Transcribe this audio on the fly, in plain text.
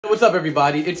What's up,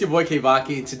 everybody? It's your boy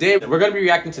KEVAKI. Today we're going to be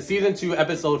reacting to season 2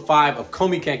 episode 5 of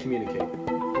Komi Can't Communicate.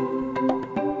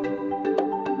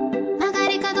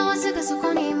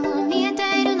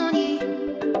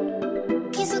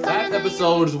 Last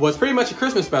episode was pretty much a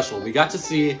Christmas special. We got to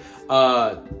see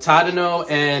Tadano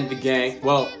and the gang,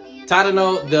 well,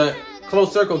 Tadano, the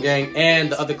close circle gang,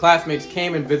 and the other classmates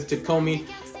came and visited Komi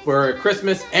for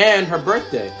Christmas and her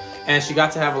birthday. And she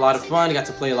got to have a lot of fun, got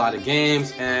to play a lot of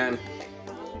games, and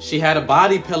she had a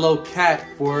body pillow cat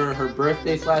for her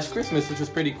birthday / Christmas, which was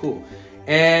pretty cool.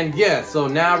 And yeah, so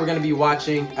now we're gonna be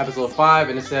watching episode 5,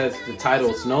 and it says the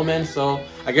title is Snowman. So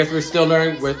I guess we're still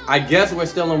learning. We're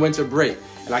still on winter break,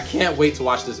 and I can't wait to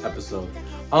watch this episode.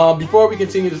 Before we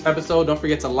continue this episode, don't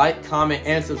forget to like, comment,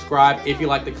 and subscribe if you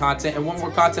like the content and want more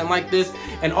content like this.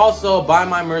 And also buy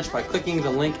my merch by clicking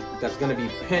the link that's gonna be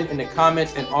pinned in the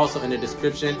comments and also in the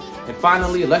description. And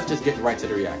finally, let's just get right to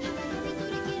the reaction.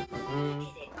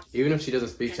 Even if she doesn't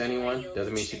speak to anyone,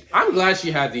 doesn't mean she... I'm glad she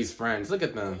had these friends. Look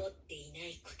at them.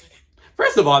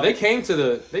 First of all, they came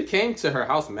to her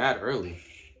house mad early.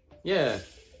 Yeah.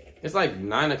 It's like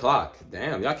 9 o'clock.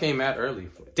 Damn, y'all came mad early.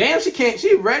 Damn,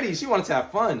 she ready. She wanted to have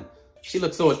fun. She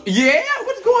looks so... Yeah,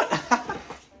 what's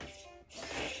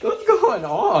going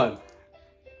on?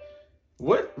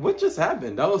 What just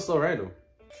happened? That was so random.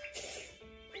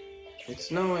 It's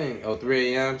snowing. Oh,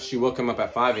 3 a.m. She woke him up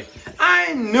at 5 a.m.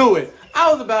 I knew it. I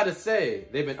was about to say.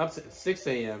 They've been up since 6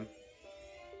 a.m.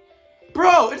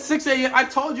 Bro, it's 6 a.m. I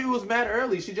told you it was mad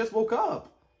early. She just woke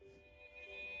up.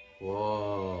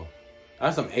 Whoa.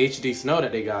 That's some HD snow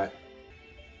that they got.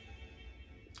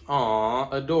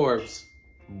 Aw, adorbs.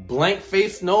 Blank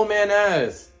face snowman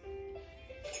ass.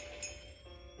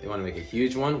 They want to make a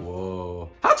huge one? Whoa.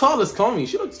 How tall is Komi?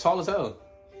 She looks tall as hell.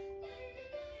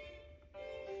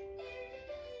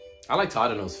 I like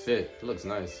Tadano's fit. It looks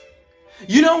nice.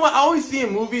 You know what? I always see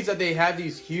in movies that they have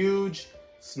these huge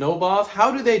snowballs.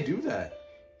 How do they do that?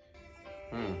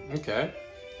 Okay.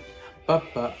 Ugh!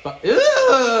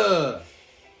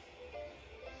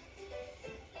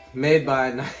 Made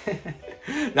by...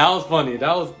 That was funny.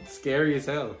 That was scary as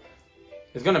hell.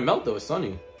 It's gonna melt though. It's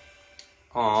sunny.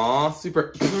 Aw,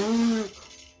 super...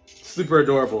 super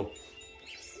adorable.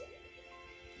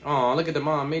 Aw, look at the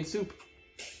mom. Made soup.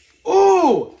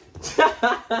 Ooh!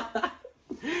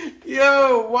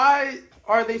 Yo, why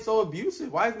are they so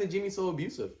abusive? Why isn't the genie so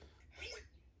abusive?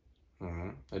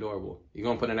 Adorable. You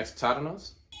gonna put it next to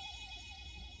Tadano's?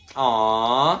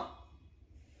 Aww.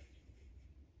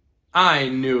 I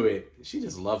knew it. She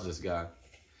just loves this guy.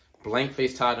 Blank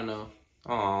face Tadano.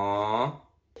 Aww.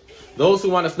 Those who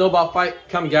want a snowball fight,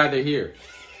 come gather here.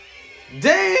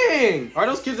 Dang! Are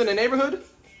those kids in the neighborhood?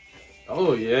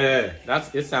 Oh yeah,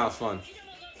 it sounds fun.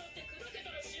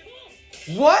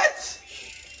 What?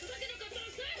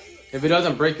 If it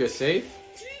doesn't break, you're safe.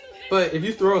 But if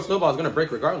you throw a snowball, it's gonna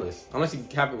break regardless. Unless you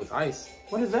cap it with ice.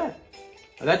 What is that?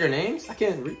 Are that your names? I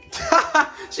can't read.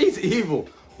 She's evil.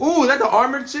 Ooh, is that the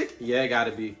armored chick? Yeah, it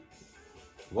gotta be.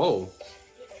 Whoa.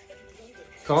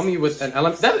 Komi with an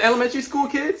that's elementary school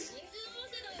kids?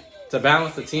 To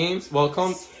balance the teams? Well,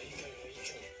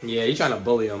 yeah, you're trying to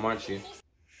bully them, aren't you?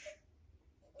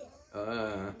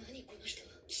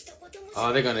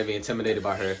 Oh, they're gonna be intimidated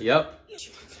by her. Yep.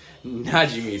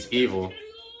 Najime's evil.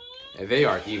 They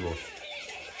are evil.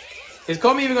 Is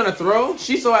Komi even gonna throw?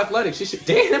 She's so athletic. She should.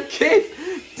 Damn, them kids.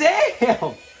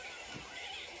 Damn.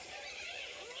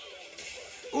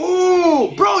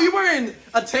 Ooh, bro, you wearing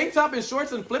a tank top and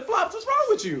shorts and flip flops? What's wrong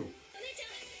with you?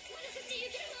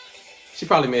 She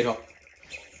probably made her.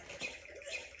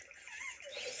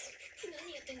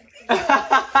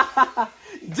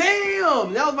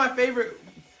 Damn, that was my favorite.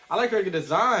 I like her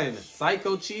design.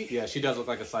 Psycho cheat? Yeah, she does look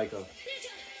like a psycho.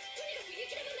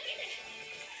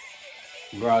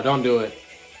 Bro, don't do it.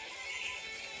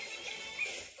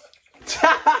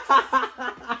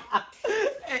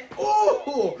 Hey,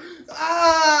 ooh!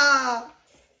 Ah!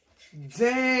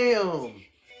 Damn!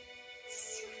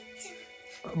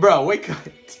 Bro, wake up.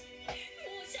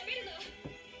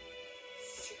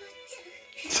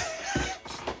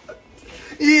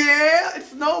 Yeah,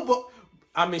 it's snowball.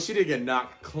 I mean, she did get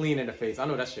knocked clean in the face. I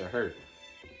know that shit hurt.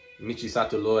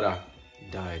 Michisato Lora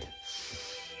died.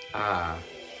 Ah.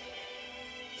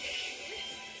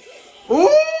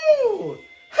 Ooh!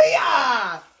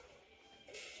 Hiya!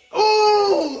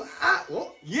 Ooh! Ah.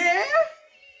 Oh, yeah?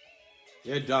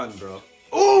 You're done, bro.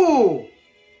 Ooh!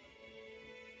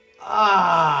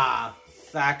 Ah!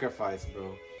 Sacrifice,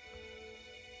 bro.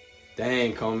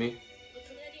 Dang, Komi.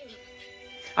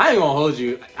 I ain't gonna hold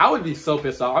you. I would be so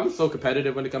pissed off. I'm so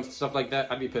competitive when it comes to stuff like that.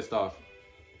 I'd be pissed off.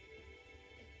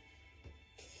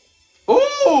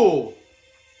 Ooh!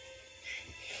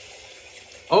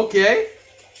 Okay.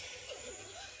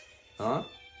 Huh?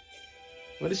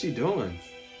 What is she doing?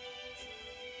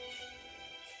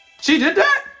 She did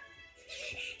that?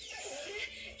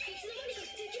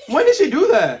 When did she do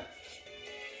that?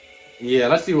 Yeah,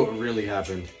 let's see what really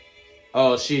happened.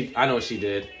 Oh, I know what she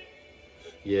did.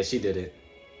 Yeah, she did it.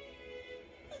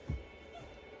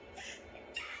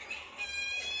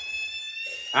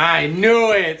 I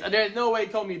knew it! There's no way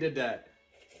Komi did that.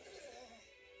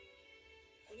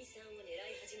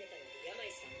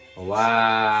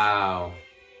 Wow.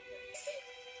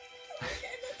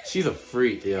 She's a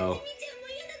freak, yo.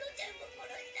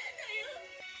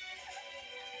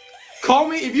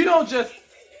 Komi, if you don't just...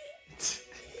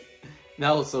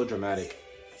 That was so dramatic.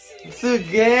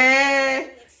 Suge!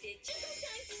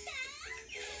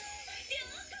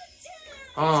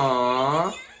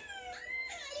 Aww.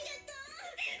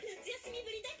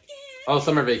 Oh,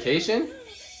 summer vacation?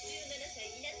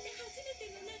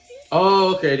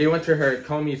 Oh, okay. They went to her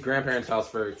Komi's grandparents' house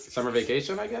for summer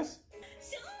vacation, I guess?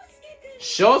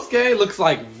 Shosuke looks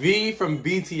like V from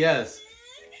BTS.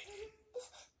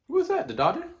 Who is that? The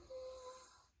daughter?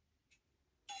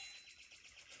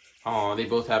 Oh, they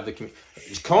both have the...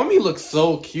 Komi looks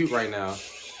so cute right now.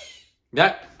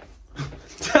 That...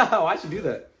 Why'd she do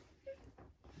that?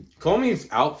 Komi's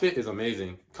outfit is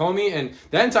amazing. Komi and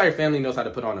that entire family knows how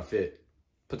to put on a fit.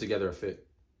 Put together a fit.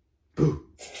 Boo.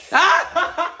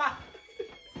 I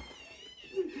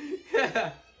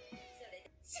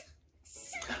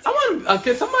want...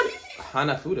 can somebody...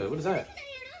 Hanafuda, what is that?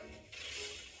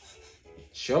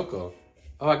 Shoko.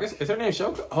 Oh, I guess... Is her name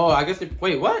Shoko? Oh, I guess...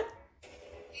 Wait, what?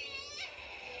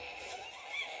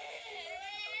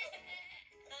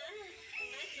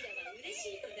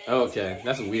 Okay,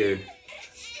 that's weird.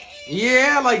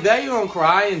 Yeah, like that you don't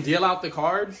cry and deal out the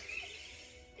cards?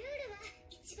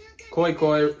 Koi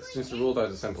Koi, since the rules are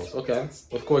the simples. Okay,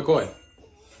 what's Koi Koi?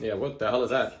 Yeah, what the hell is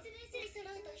that?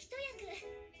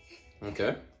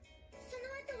 Okay.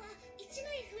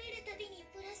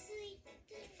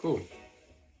 Cool.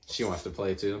 She wants to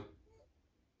play too.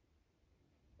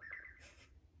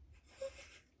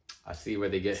 I see where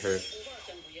they get her.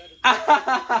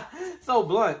 So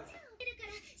blunt.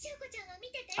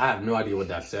 I have no idea what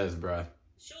that says, bruh.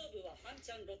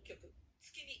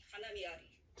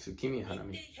 Tsukimi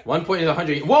Hanami. 1 point is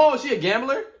 100. Whoa, is she a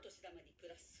gambler?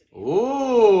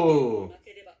 Ooh.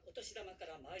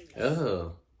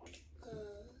 Oh.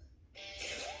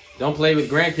 Don't play with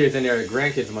grandkids in there.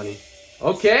 Grandkids money.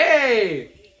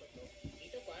 Okay.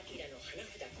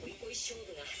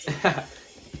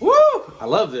 Woo! I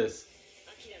love this.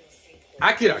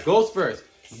 Akira goes first.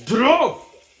 Draw!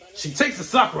 She takes the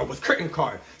Sakura with curtain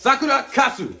card. Sakura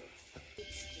Kasu.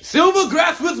 Silver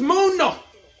grass with Mono.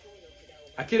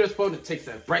 Akira's opponent takes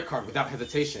that bright card without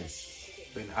hesitation.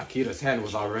 But Akira's hand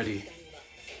was already...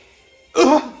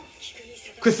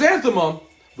 Chrysanthemum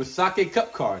with Sake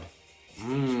cup card.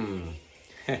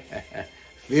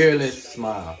 Fearless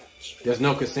smile. There's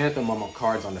no chrysanthemum on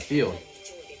cards on the field.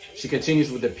 She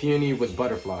continues with the peony with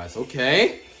butterflies.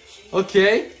 Okay.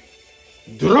 Okay.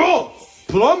 Draw!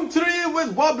 Plum tree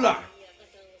with wobbler.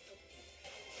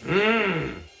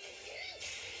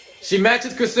 She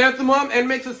matches chrysanthemum and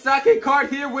makes a sake card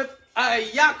here with a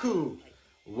Yaku.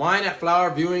 Wine at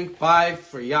flower viewing 5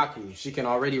 for Yaku. She can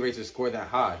already raise her score that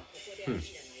high.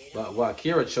 But what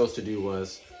Akira chose to do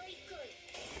was...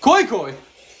 Koi Koi!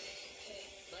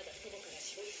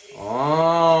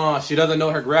 Oh, she doesn't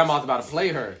know her grandma's about to play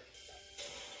her.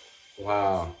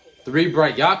 Wow. 3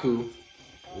 bright Yaku.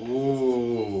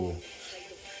 Ooh.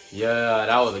 Yeah,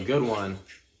 that was a good one.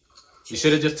 You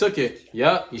should have just took it.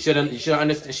 Yep, you should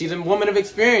understand. She's a woman of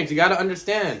experience. You gotta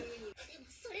understand.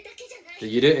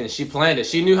 You didn't. She planned it.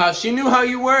 She knew how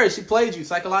you were. She played you.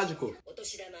 Psychological.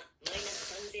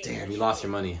 Damn, you lost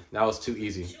your money. That was too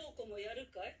easy.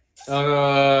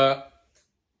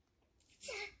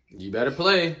 You better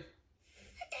play.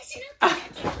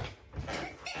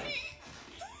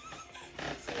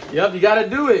 Yep, you gotta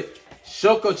do it.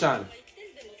 Shoko-chan.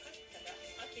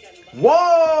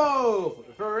 Whoa!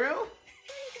 For real?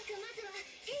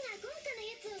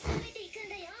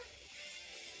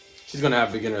 She's gonna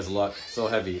have beginner's luck. So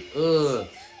heavy. Ugh.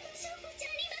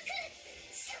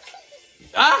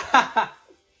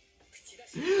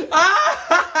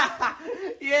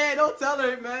 Yeah, don't tell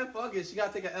her, man. Fuck it. She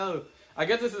gotta take an L. I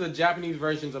guess this is a Japanese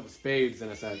version of spades in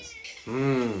a sense.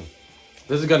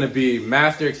 This is gonna be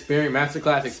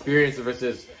masterclass experience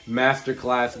versus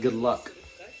masterclass good luck.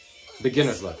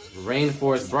 Beginner's luck.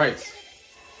 Rainforest Brights.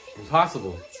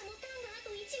 Impossible.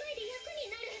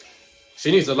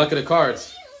 She needs to look at the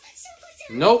cards.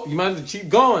 Nope, you might as well keep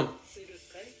going.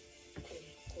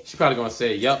 She's probably gonna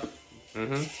say, yep.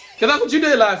 Cause that's what you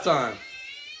did last time.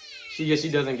 She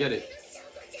doesn't get it.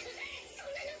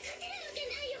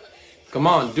 Come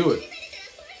on, do it.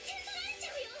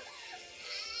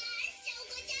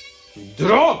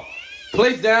 Draw.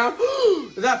 Place down.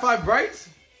 Is that 5 brights?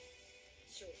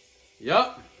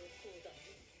 Yup.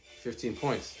 15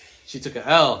 points. She took an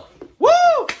L. Woo!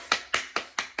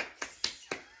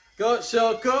 Go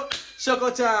Shoko.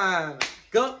 Shoko time.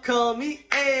 Go Komi.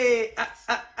 Hey.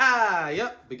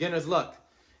 Yup. Beginner's luck.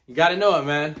 You gotta know it,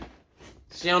 man.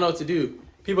 She don't know what to do.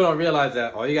 People don't realize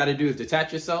that. All you gotta do is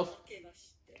detach yourself.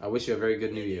 I wish you a very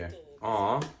good new year.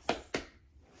 Aw.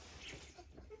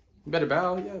 You better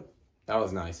bow. Yeah. That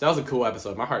was nice. That was a cool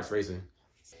episode. My heart's racing.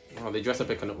 Oh, they dress up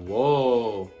in...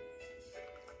 Whoa.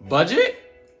 Budget?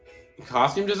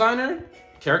 Costume designer?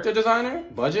 Character designer?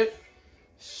 Budget?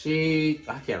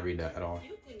 I can't read that at all.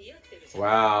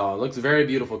 Wow. Looks very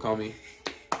beautiful, Komi.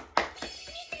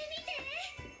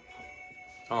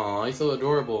 Aw, he's so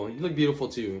adorable. You look beautiful,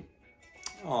 too.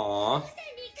 Aw. Is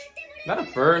that a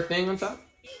fur thing on top?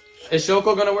 Is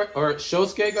Shoko gonna wear... Or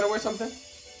Shosuke gonna wear something?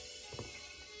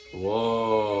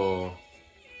 Whoa.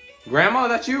 Grandma,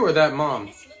 that you or that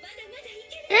mom?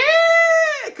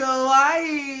 Eh,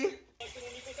 kawaii.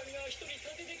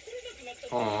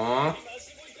 Aww.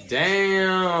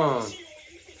 Damn.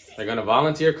 They're gonna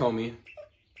volunteer Komi.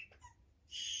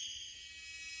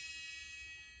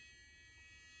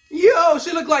 Yo,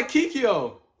 she look like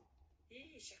Kikyo.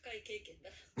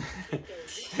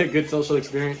 Good social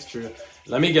experience, true.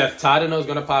 Let me guess, Tadano's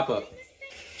gonna pop up.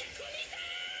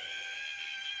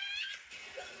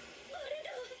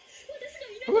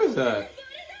 Who is that?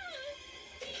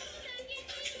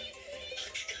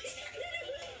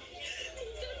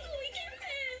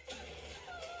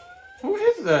 Who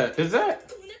is that? Is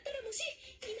that?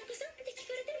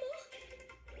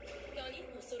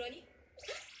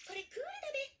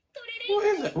 Who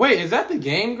is that? Wait, is that the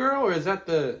game girl or is that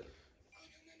the...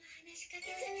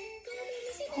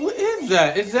 Who is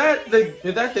that? Is that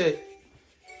the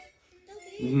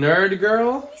nerd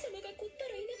girl?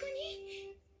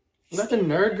 Is that the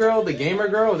nerd girl, the gamer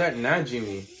girl, or is that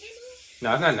Najimi?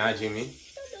 No, it's not Najimi.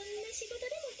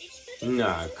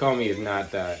 Nah, Komi is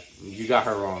not that. You got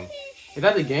her wrong. Is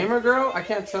that the gamer girl? I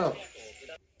can't tell.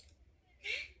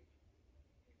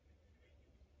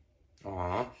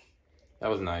 Aw, that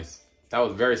was nice. That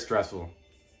was very stressful.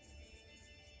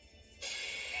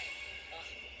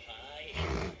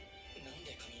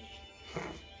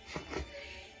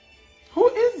 Who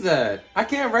is that? I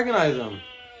can't recognize him.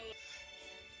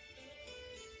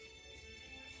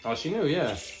 Oh, she knew,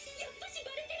 yeah.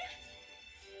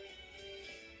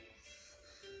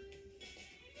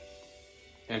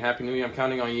 And Happy New Year. I'm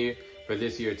counting on you for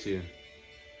this year, too.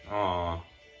 Aw.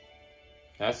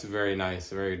 That's very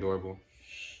nice. Very adorable.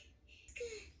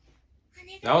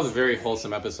 That was a very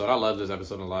wholesome episode. I love this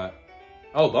episode a lot.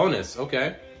 Oh, bonus.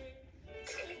 Okay.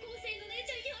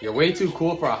 You're way too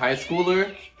cool for a high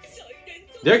schooler.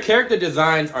 Their character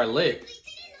designs are lit.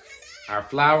 Our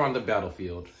flower on the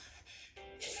battlefield.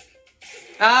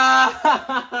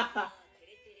 Ah!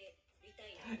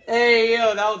 Hey,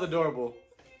 yo, that was adorable.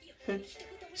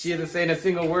 She isn't saying a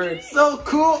single word. So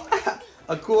cool.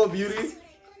 A cool beauty.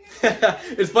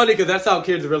 It's funny because that's how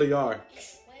kids really are.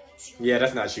 Yeah,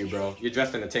 that's not you, bro. You're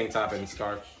dressed in a tank top and a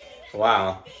scarf.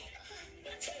 Wow.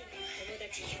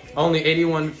 Only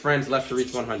 81 friends left to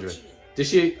reach 100.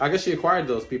 I guess she acquired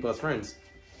those people as friends.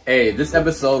 Hey, this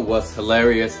episode was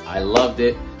hilarious. I loved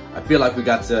it. I feel like we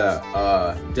got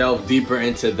to delve deeper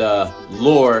into the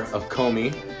lore of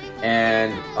Komi.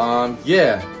 And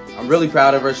yeah, I'm really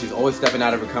proud of her. She's always stepping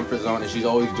out of her comfort zone and she's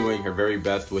always doing her very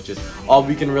best, which is all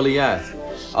we can really ask.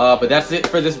 But that's it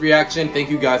for this reaction. Thank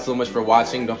you guys so much for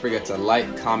watching. Don't forget to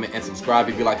like, comment, and subscribe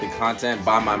if you like the content.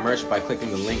 Buy my merch by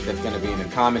clicking the link that's going to be in the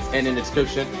comments and in the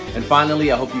description. And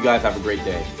finally, I hope you guys have a great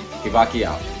day. KEVAKI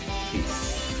out. Peace.